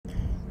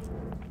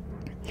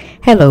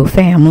Hello,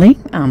 family.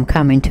 I'm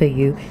coming to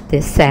you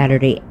this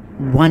Saturday,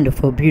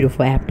 wonderful,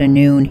 beautiful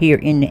afternoon here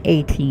in the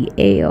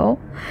ATL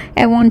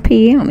at 1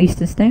 p.m.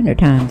 Eastern Standard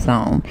Time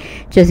Zone.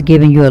 Just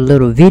giving you a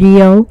little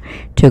video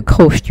to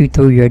coast you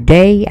through your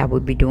day. I will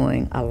be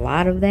doing a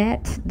lot of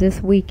that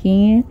this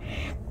weekend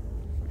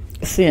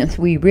since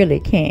we really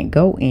can't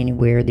go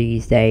anywhere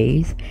these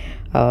days.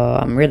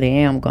 I really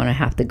am going to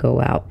have to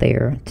go out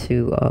there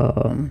to,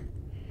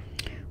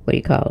 what do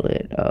you call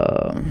it?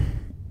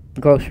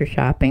 Grocery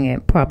shopping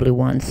at probably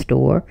one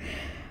store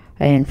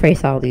and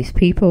face all these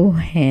people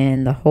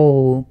and the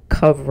whole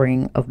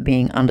covering of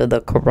being under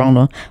the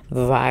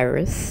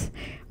coronavirus.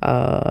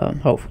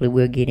 Hopefully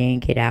we'll get in,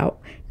 get out.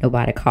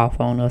 Nobody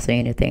cough on us or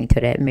anything to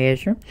that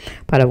measure.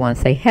 But I want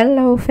to say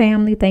hello,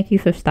 family. Thank you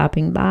for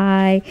stopping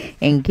by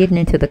and getting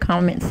into the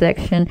comment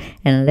section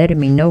and letting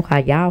me know how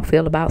y'all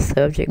feel about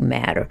subject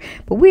matter.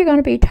 But we're going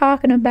to be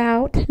talking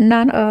about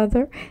none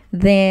other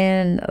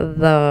than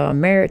the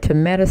Married to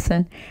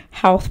Medicine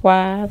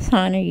housewives,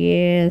 honey.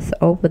 Yes,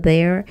 over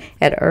there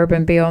at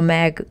Urban Belle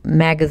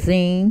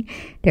magazine.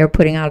 They're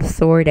putting out a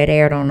story that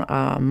aired on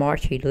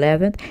March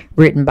 11th,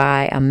 written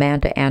by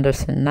Amanda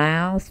Anderson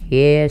Niles.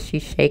 Yes,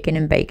 she's shaking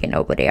and baking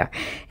over there.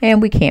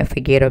 And we can't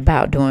forget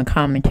about doing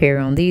commentary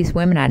on these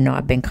women. I know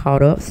I've been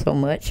caught up so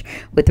much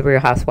with the Real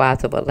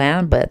Housewives of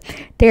Atlanta, but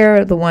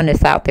they're the one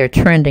that's out there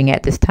trending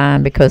at this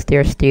time because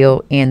they're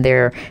still in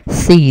their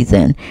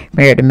season.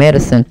 Married to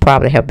Medicine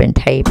probably have been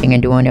taping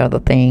and doing other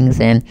things,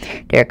 and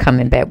they're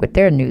coming back with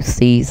their new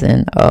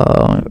season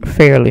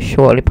fairly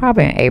shortly,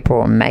 probably in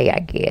April or May, I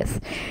guess.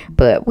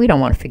 But we don't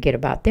want to forget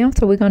about them,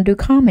 so we're going to do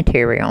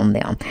commentary on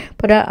them.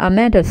 But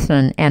Amanda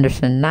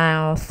Anderson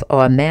Niles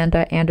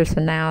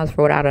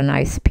wrote out a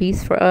nice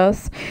piece for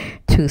us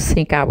to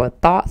sink our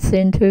thoughts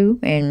into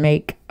and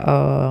make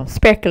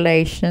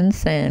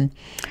speculations and,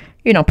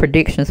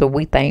 predictions of what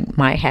we think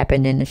might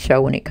happen in the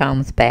show when it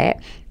comes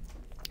back.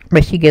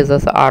 But she gives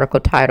us an article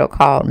titled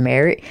called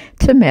Married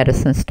to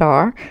Medicine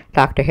Star.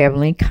 Dr.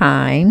 Heavenly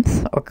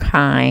Kimes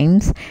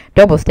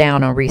doubles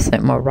down on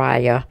recent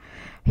Mariah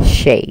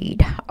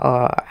shade.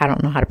 I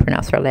don't know how to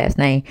pronounce her last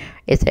name.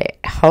 Is it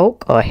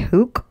Hoke or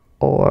Hook?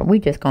 Or we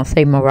just going to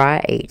say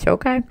Mariah H,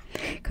 okay?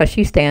 Because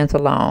she stands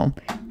alone.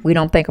 We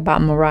don't think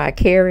about Mariah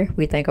Carey.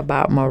 We think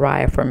about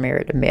Mariah from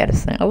Married to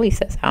Medicine. At least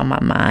that's how my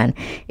mind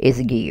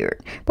is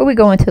geared. But we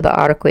go into the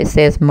article. It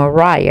says,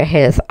 Mariah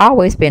has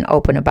always been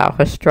open about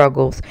her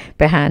struggles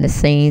behind the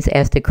scenes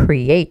as the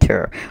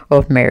creator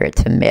of Married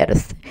to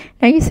Medicine.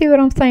 Now, you see what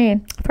I'm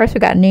saying? First, we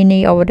got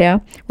Nene over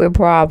there with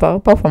Bravo.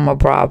 Both of them are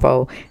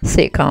Bravo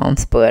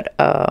sitcoms. But,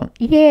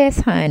 yes,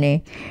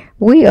 honey,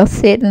 we are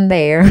sitting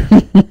there.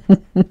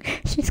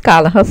 She's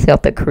calling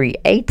herself the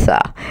creator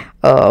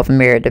of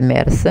Married to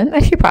Medicine.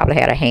 And she probably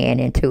had a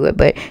hand into it,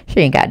 but she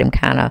ain't got them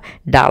kind of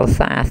dollar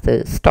signs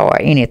to start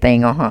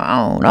anything on her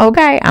own.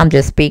 Okay, I'm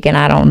just speaking.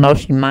 I don't know.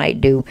 She might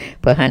do.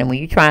 But, honey, when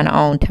you're trying to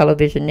own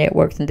television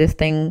networks and this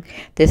and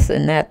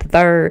that, the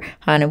third,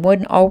 honey,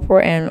 wasn't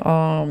Oprah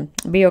and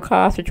Bill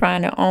Cosby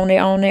trying to own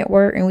their own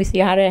network? And we see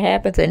how that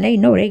happens, and they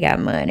know they got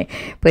money.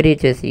 But it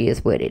just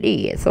is what it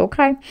is,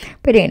 okay?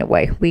 But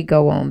anyway, we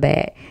go on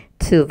back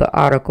to the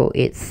article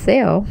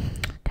itself.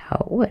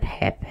 Oh, what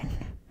happened?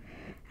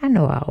 I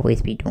know I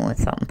always be doing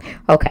something.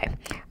 Okay.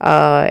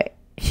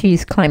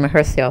 She's claiming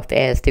herself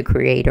as the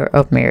creator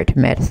of Married to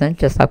Medicine,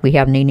 just like we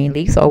have Nene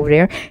Leakes over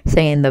there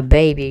saying the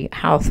baby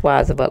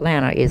Housewives of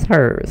Atlanta is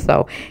hers.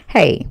 So,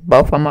 hey,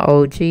 both of them are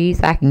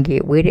OGs. I can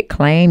get with it.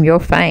 Claim your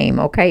fame,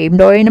 okay? Even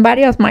though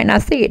anybody else might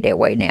not see it that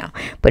way now.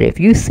 But if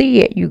you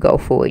see it, you go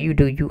for it. You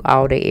do you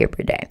all day,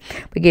 every day.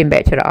 But getting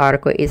back to the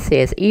article, it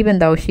says, even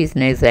though she's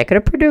an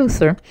executive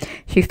producer,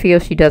 she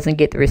feels she doesn't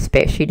get the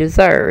respect she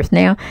deserves.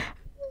 Now,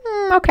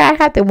 okay, I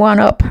have to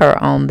one-up her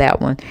on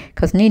that one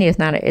because Nene is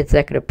not an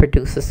executive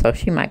producer, so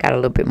she might got a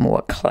little bit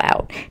more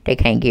clout. They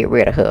can't get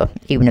rid of her,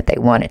 even if they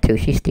wanted to.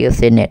 She's still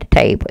sitting at the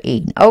table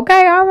eating.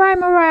 Okay, all right,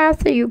 Mariah,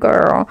 I see you,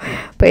 girl.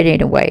 But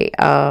anyway,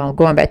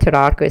 going back to the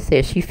article, it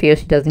says she feels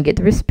she doesn't get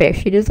the respect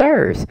she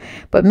deserves.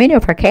 But many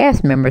of her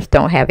cast members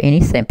don't have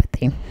any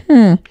sympathy.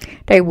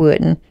 They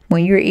wouldn't.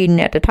 When you're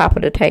eating at the top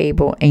of the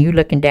table and you're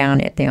looking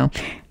down at them,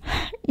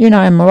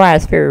 and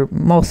Mariah's very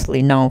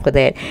mostly known for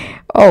that,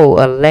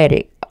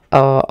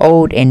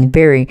 old and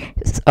very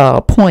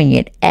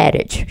poignant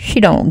adage. She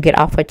don't get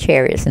off her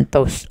chariots and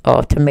throw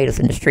tomatoes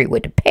in the street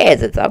with the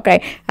peasants,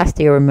 okay? I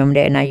still remember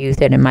that, and I use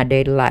that in my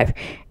daily life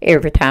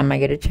every time I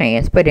get a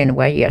chance. But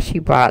anyway, yeah, she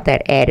brought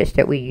that adage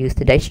that we use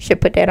today. She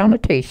should put that on a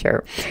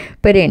t-shirt.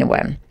 But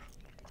anyway,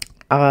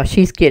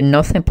 she's getting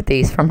no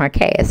sympathies from her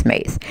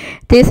castmates.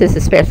 This is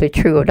especially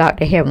true of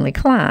Dr. Heavenly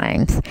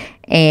Kimes,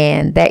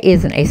 and that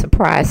isn't a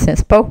surprise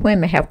since both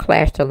women have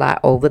clashed a lot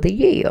over the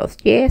years.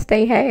 Yes,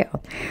 they have.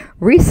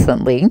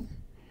 Recently,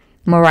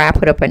 Mariah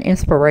put up an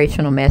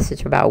inspirational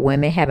message about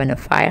women having to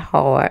fight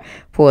hard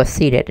for a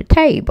seat at the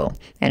table.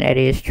 And that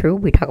is true.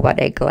 We talk about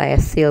that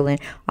glass ceiling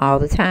all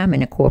the time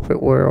in the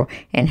corporate world,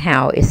 and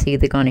how it's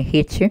either going to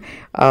hit you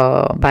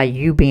by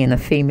you being a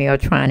female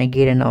trying to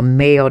get in a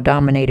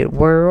male-dominated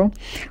world,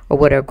 or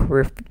whatever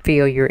career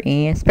field you're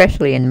in,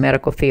 especially in the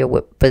medical field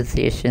with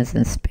physicians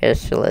and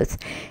specialists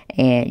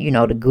and, you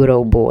know, the good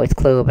old boys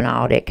club and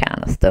all that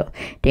kind of stuff.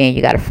 Then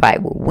you got to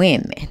fight with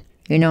women.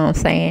 You know what I'm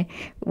saying?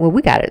 Well,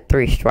 we got it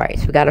 3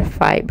 strikes. We got to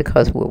fight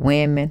because we're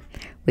women.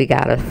 We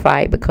got to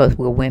fight because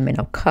we're women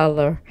of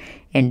color.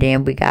 And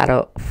then we got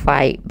to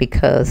fight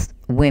because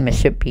women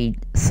should be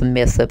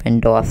submissive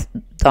and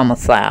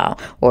domicile,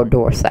 or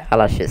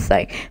docile, I should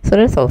say. So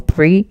there's those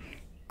 3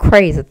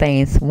 crazy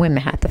things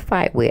women have to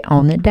fight with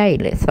on the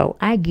daily. So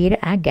I get it.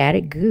 I got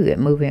it good.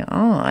 Moving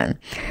on.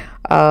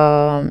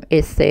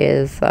 It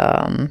says...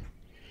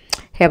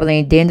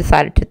 Heavenly then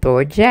decided to throw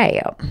a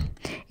jab.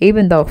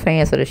 Even though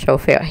fans of the show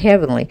felt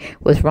Heavenly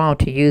was wrong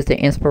to use the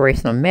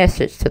inspirational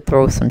message to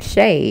throw some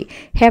shade,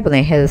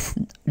 Heavenly has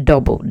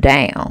doubled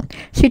down.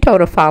 She told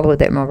her follower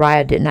that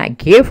Mariah did not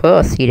give her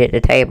a seat at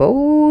the table.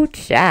 Ooh,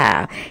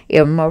 child.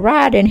 If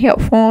Mariah didn't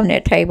help form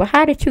that table,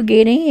 how did you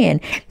get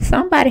in?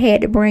 Somebody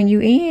had to bring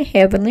you in,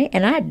 Heavenly.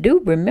 And I do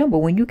remember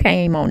when you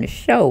came on the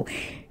show,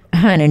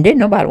 honey, didn't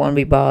nobody want to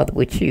be bothered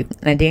with you.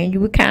 And then you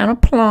were kind of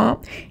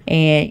plump,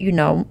 and, you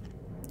know,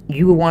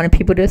 you were wanting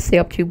people to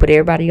accept you, but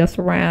everybody else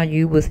around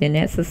you was in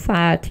that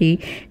society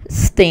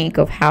stink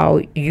of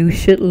how you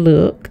should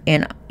look.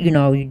 And, you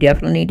know, you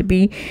definitely need to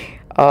be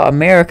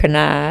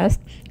Americanized.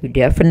 You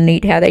definitely need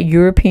to have that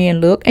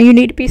European look, and you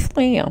need to be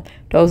slim.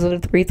 Those are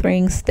the 3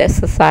 things that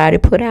society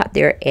put out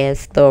there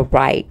as the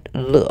right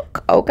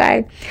look.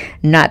 Okay?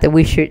 Not that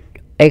we should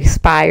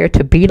aspire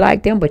to be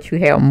like them, but you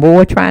have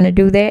more trying to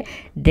do that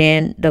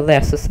than the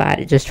less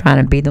society just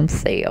trying to be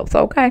themselves.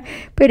 Okay,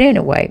 but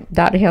anyway,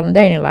 Dr. Helen,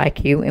 they didn't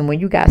like you, and when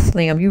you got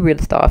slim, you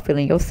really start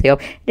feeling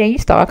yourself. Then you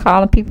start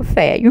calling people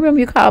fat. You remember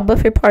you called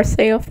Buffy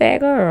Parcell fat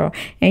girl,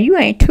 and you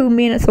ain't 2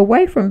 minutes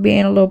away from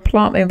being a little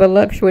plump and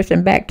voluptuous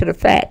and back to the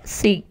fat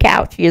seat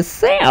couch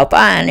yourself,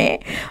 honey.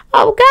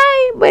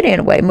 Okay, but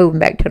anyway, moving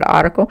back to the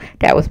article,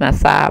 that was my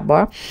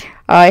sidebar.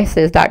 It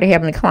says Dr.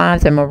 Heavenly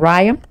Climbs and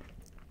Mariah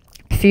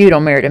feud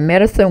on Married to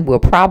Medicine will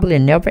probably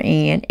never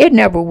end. It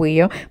never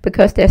will,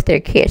 because that's their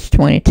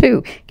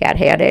catch-22. Got to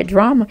have that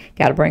drama.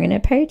 Got to bring in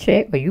that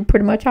paycheck, or you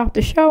pretty much off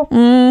the show.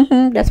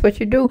 That's what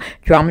you do.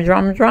 Drama,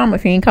 drama, drama.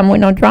 If you ain't coming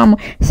with no drama,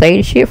 say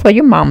the shit for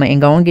your mama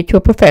and go and get you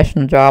a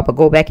professional job, or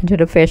go back into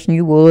the profession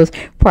you was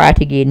prior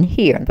to getting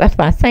here. That's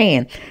why I'm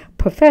saying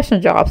professional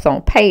jobs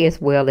don't pay as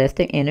well as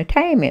the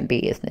entertainment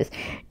business.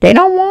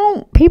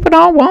 People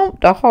don't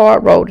want the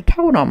hard road to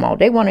toe no more.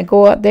 They want to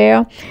go up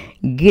there,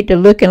 get to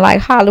looking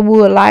like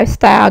Hollywood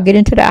lifestyle, get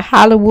into that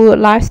Hollywood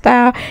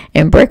lifestyle,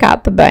 and break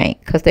out the bank.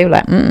 Because they were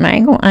like, I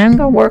ain't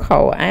gonna work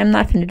hard. I am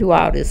not going to do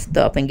all this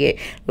stuff and get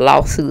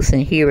lawsuits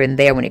and here and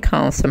there when it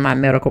comes to my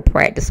medical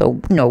practice, or,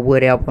 you know,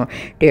 whatever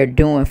they're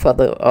doing for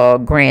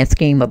the grand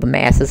scheme of the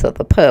masses of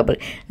the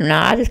public.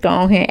 Now, I just go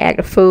on here and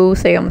act a fool,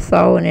 say I'm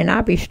so, and then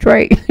I'll be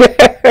straight.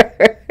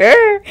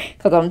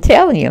 Because I'm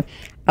telling you,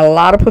 a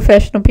lot of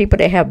professional people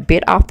that have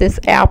bit off this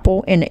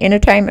apple in the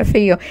entertainment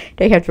field,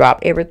 they have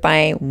dropped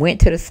everything, went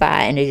to the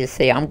side, and they just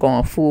say, I'm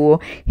going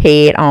full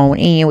head on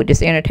in with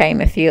this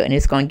entertainment field, and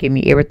it's going to give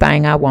me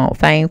everything I want.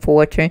 Fame,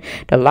 fortune,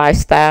 the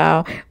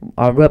lifestyle,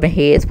 rubbing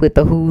heads with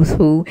the who's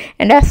who.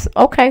 And that's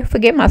okay.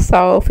 Forget my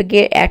soul.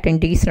 Forget acting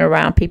decent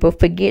around people.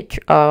 Forget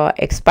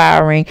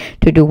aspiring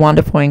to do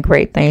wonderful and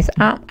great things.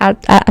 I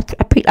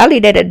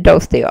leave that at the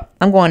doorstep.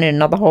 I'm going in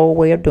another whole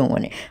way of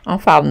doing it. I'm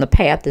following the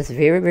path that's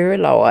very, very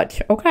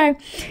large. Okay,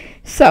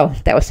 so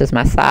that was just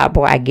my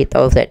sidebar. I get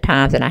those at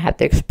times, and I have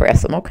to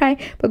express them. Okay,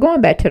 but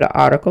going back to the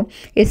article,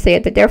 it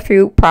said that their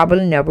feud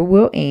probably never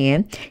will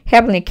end.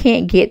 Heavenly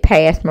can't get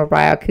past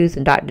Mariah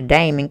accusing Dr.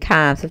 Damon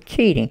Kimes of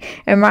cheating,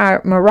 and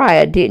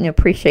Mariah didn't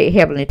appreciate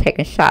Heavenly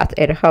taking shots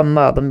at her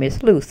mother,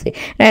 Miss Lucy.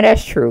 Now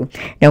that's true.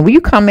 Now when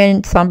you come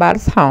in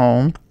somebody's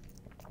home,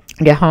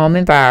 their home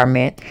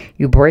environment,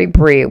 you break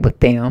bread with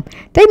them,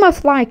 they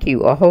must like you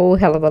a whole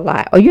hell of a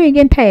lot, or you ain't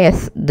getting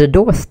past the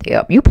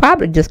doorstep. You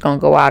probably just gonna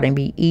go out and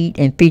be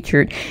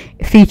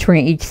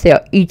featuring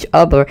each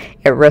other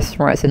at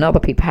restaurants and other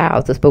people's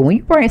houses. But when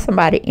you bring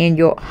somebody in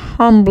your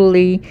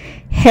humbly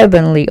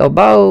heavenly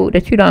abode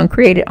that you done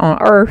created on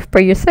earth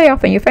for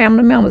yourself and your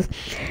family members,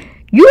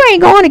 you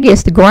ain't going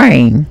against the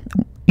grain.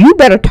 You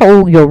better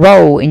toe your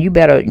role, and you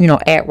better,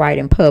 act right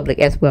in public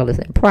as well as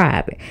in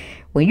private.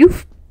 When you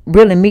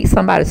really meet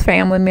somebody's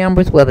family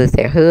members, whether it's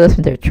their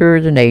husband, their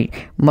children, their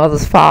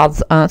mothers,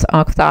 fathers, aunts,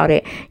 uncles, all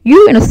that,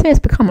 you in a sense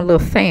become a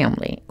little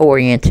family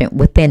oriented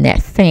within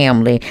that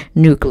family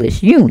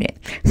nucleus unit.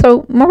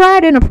 So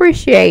Mariah didn't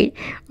appreciate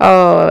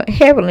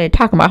Heavenly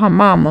talking about her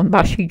mama,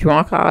 about she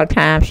drunk all the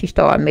time, she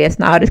started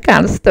messing, all this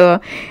kind of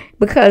stuff,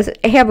 because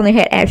Heavenly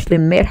had actually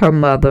met her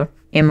mother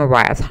in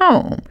Mariah's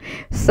home.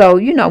 So,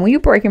 you know, when you're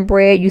breaking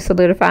bread, you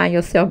solidifying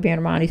yourself being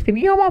around these people.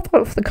 You don't want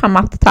folks to come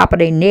off the top of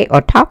their neck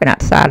or talking out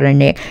the side of their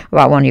neck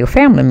about one of your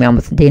family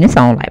members. Then it's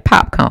on like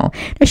popcorn.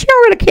 Now, she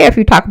don't really care if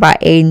you talk about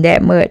Aiden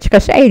that much,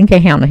 because Aiden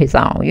can handle his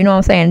own. You know what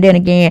I'm saying? And then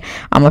again,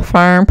 I'm a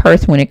firm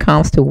person when it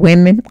comes to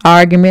women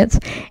arguments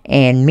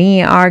and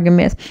men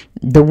arguments.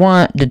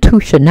 The two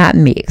should not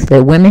mix.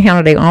 Let women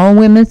handle their own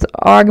women's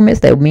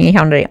arguments. Let men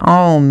handle their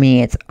own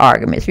men's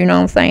arguments. You know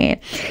what I'm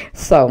saying?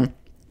 So,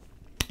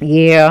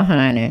 yeah,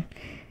 honey.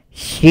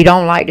 She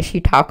don't like that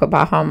she talk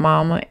about her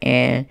mama,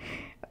 and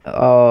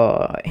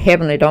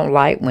Heavenly don't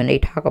like when they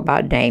talk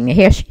about Damien.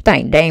 Hell, she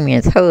think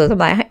Damien's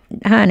husband. I'm like,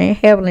 honey,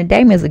 Heavenly,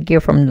 Damien's a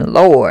gift from the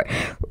Lord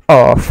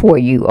for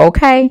you,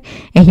 okay?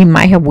 And he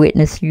might have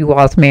witnessed you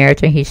all's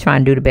marriage, and he's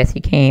trying to do the best he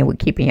can with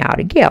keeping y'all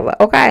together,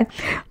 okay?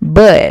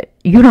 But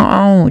you don't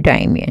own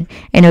Damien.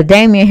 And if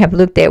Damien have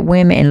looked at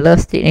women and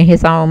lusted in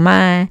his own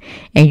mind,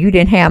 and you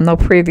didn't have no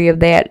privy of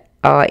that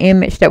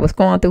image that was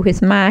going through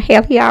his mind,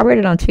 hell, he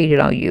already done cheated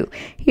on you.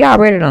 He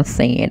already done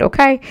sinned,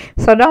 okay?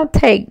 So don't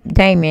take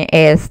Damien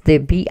as the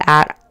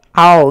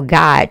be-all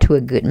guide to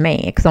a good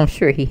man, because I'm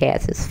sure he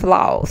has his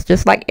flaws,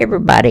 just like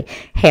everybody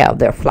have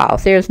their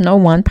flaws. There's no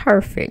one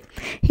perfect.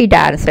 He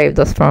died and saved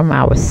us from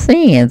our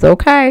sins,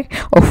 okay?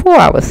 Or for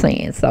our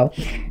sins. So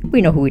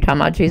we know who we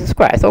talking about, Jesus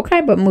Christ,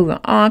 okay? But moving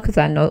on, because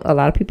I know a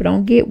lot of people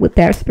don't get with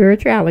that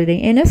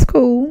spirituality, and it's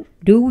cool.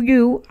 Do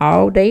you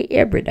all day,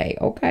 every day,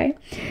 okay?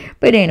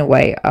 But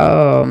anyway,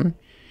 yeah,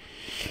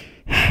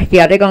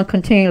 they're going to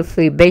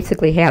continuously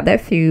basically have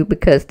that feud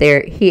because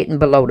they're hitting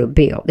below the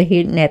belt. They're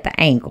hitting at the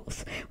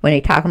ankles when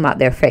they're talking about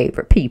their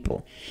favorite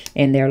people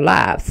in their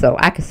lives. So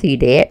I can see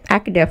that. I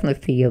can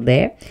definitely feel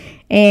that.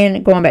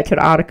 And going back to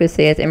the article, it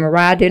says, and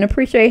Mariah didn't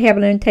appreciate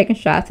Heavenly taking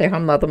shots at her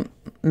mother,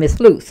 Miss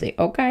Lucy,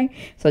 okay?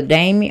 So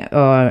Damien,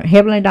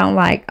 Heavenly don't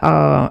like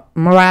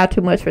Mariah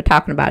too much for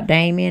talking about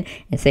Damien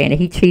and saying that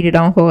he cheated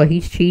on her,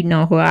 he's cheating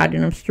on her out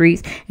in them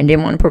streets, and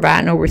didn't want to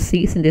provide no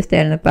receipts and this,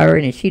 that, and the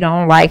third. And she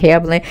don't like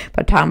Heavenly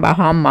for talking about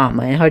her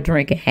mama and her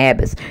drinking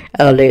habits,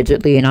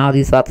 allegedly, and all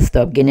these other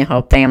stuff, getting in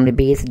her family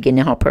business, getting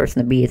in her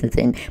personal business,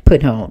 and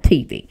putting her on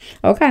TV,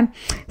 okay?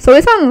 So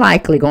it's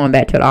unlikely, going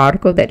back to the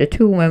article, that the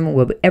two women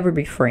will ever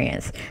be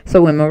friends.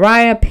 So when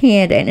Mariah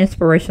penned an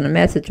inspirational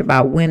message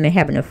about women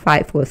having to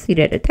fight for a seat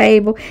at the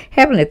table,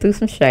 Heavenly threw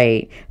some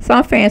shade.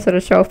 Some fans of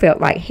the show felt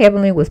like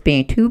Heavenly was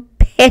being too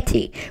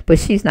petty, but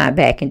she's not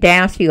backing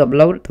down. She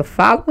uploaded the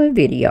following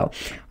video,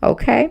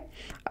 okay?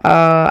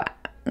 Let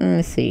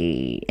me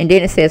see. And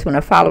then it says, when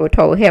a follower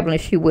told Heavenly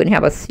she wouldn't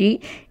have a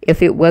seat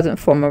if it wasn't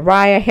for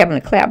Mariah,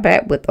 Heavenly clapped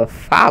back with the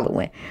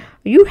following: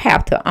 you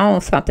have to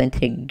own something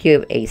to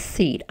give a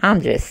seat.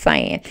 I'm just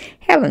saying.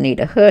 Helen need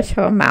to hush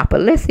her mouth.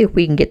 But let's see if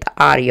we can get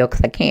the audio,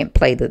 because I can't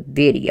play the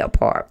video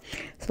part.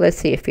 So let's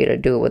see if it'll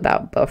do it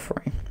without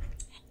buffering.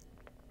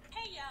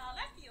 Hey y'all,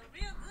 I feel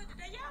real good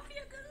today. Y'all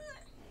feel good?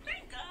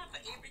 Thank God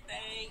for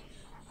everything.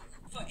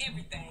 For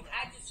everything.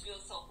 I just feel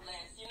so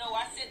blessed. You know,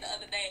 I said the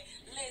other day,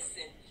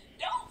 listen,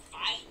 don't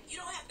fight. You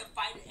don't have to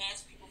fight and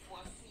ask people for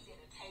a seat at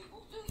a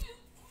table, do you?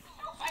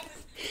 Don't fight to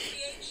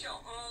create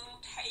your own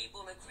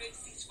table and create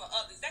seats for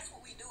others. That's what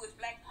we do as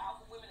Black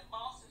powerful women and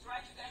bosses,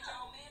 right? You got your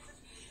own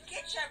business.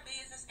 Get your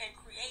business and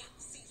create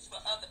seats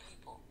for other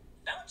people.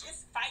 Don't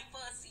just fight for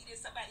a seat at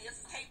somebody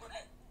else's table.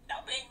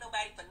 Don't beg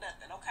nobody for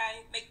nothing,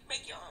 okay?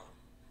 Make your own.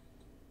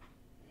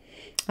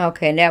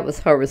 Okay, and that was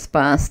her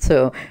response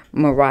to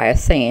Mariah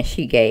saying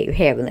she gave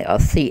Heavenly a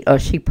seat, or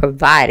she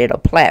provided a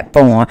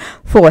platform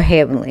for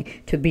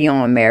Heavenly to be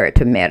on Married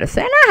to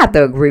Medicine. And I have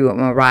to agree with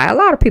Mariah. A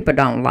lot of people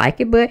don't like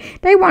it, but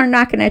they weren't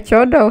knocking at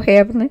your door,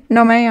 Heavenly.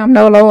 No ma'am,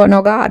 no Lord,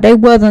 no God. They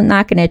wasn't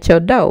knocking at your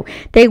door.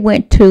 They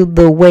went to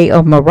the way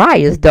of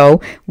Mariah's door,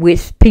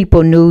 which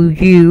people knew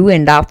you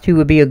and thought you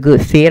would be a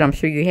good fit. I'm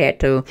sure you had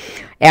to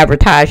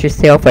advertise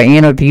yourself or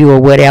interview or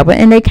whatever,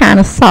 and they kind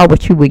of saw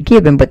what you were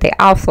giving, but they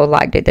also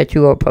liked it that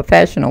you were a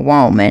professional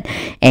woman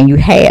and you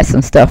had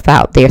some stuff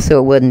out there, so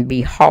it wouldn't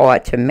be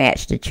hard to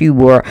match that you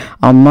were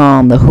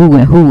among the who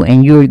and who,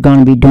 and you're going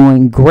to be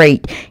doing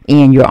great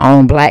in your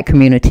own Black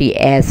community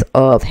as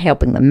of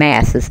helping the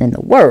masses in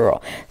the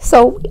world.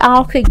 So we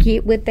all could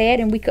get with that,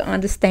 and we could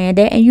understand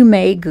that, and you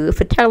made good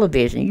for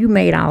television. You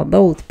made all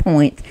those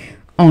points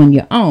on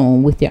your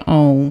own, with your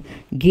own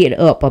get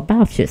up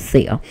about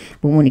yourself.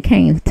 But when it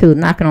came to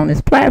knocking on this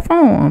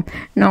platform,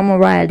 no,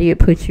 Mariah did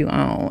put you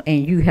on,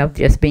 and you have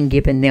just been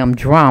giving them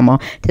drama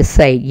to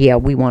say, yeah,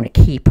 we want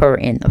to keep her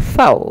in the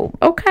fold,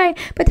 okay?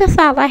 But that's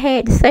all I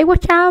had to say.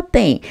 What y'all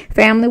think,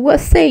 family? What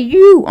say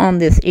you on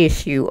this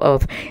issue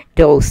of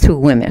those two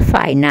women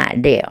fighting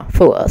out there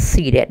for a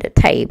seat at the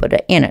table,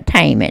 the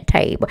entertainment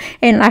table?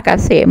 And like I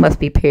said, it must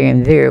be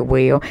pairing very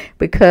well,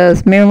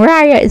 because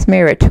Mariah is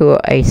married to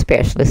a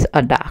specialist,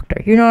 a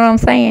doctor. You know what I'm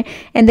saying?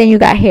 And then you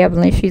got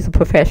Evelyn. She's a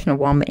professional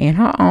woman in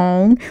her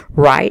own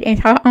right, and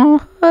her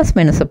own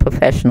husband is a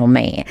professional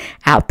man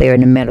out there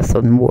in the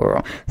medicine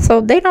world.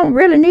 So they don't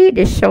really need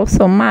this show.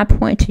 So my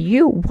point to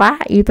you, why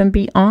even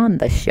be on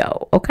the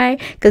show? Okay,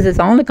 because it's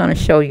only going to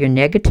show your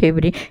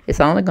negativity. It's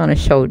only going to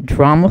show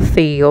drama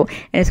filled,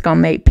 and it's going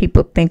to make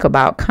people think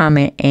about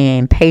coming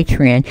and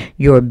Patreon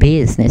your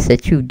business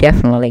that you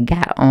definitely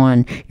got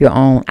on your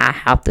own. I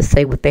have to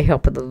say, with the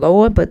help of the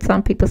Lord, but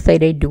some people say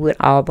they do it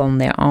all on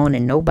their own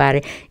and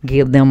nobody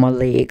give them a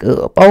leg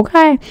up.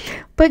 Okay,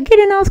 but get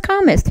in those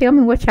comments, tell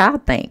me what y'all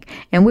think,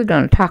 and we're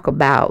going to talk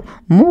about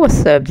more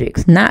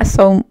subjects, not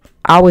so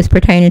always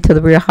pertaining to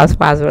the Real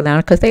Housewives of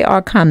Atlanta, because they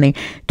are coming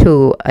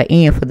to an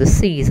end for the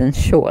season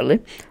shortly,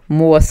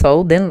 more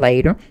so than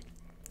later.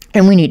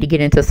 And we need to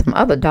get into some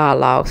other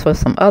dialogues for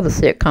some other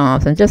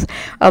sitcoms and just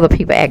other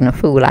people acting a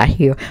fool out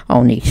here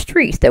on these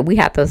streets that we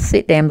have to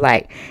sit there and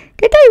like,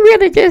 did they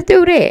really just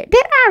do that?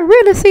 Did I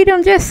really see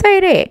them just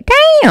say that?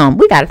 Damn,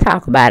 we got to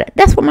talk about it.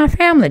 That's what my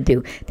family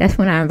do. That's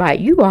when I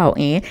invite you all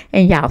in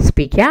and y'all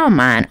speak y'all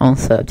mind on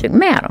subject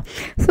matter.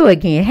 So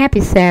again,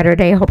 happy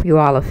Saturday. Hope you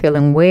all are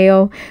feeling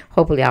well.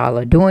 Hopefully y'all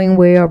are doing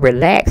well.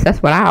 Relax.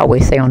 That's what I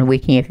always say on the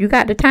weekend. If you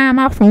got the time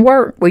off from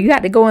work where you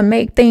got to go and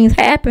make things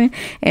happen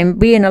and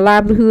be in a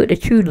livelihood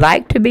that you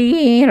like to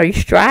be in or you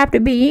strive to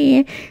be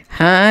in,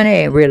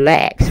 honey,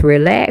 relax,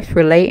 relate,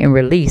 and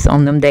release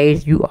on them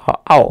days you are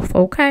off,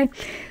 okay?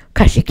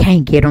 Because you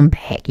can't get them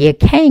back. You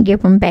can't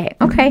get them back,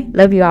 okay?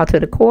 Love you all to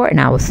the core, and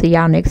I will see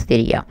y'all next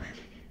video.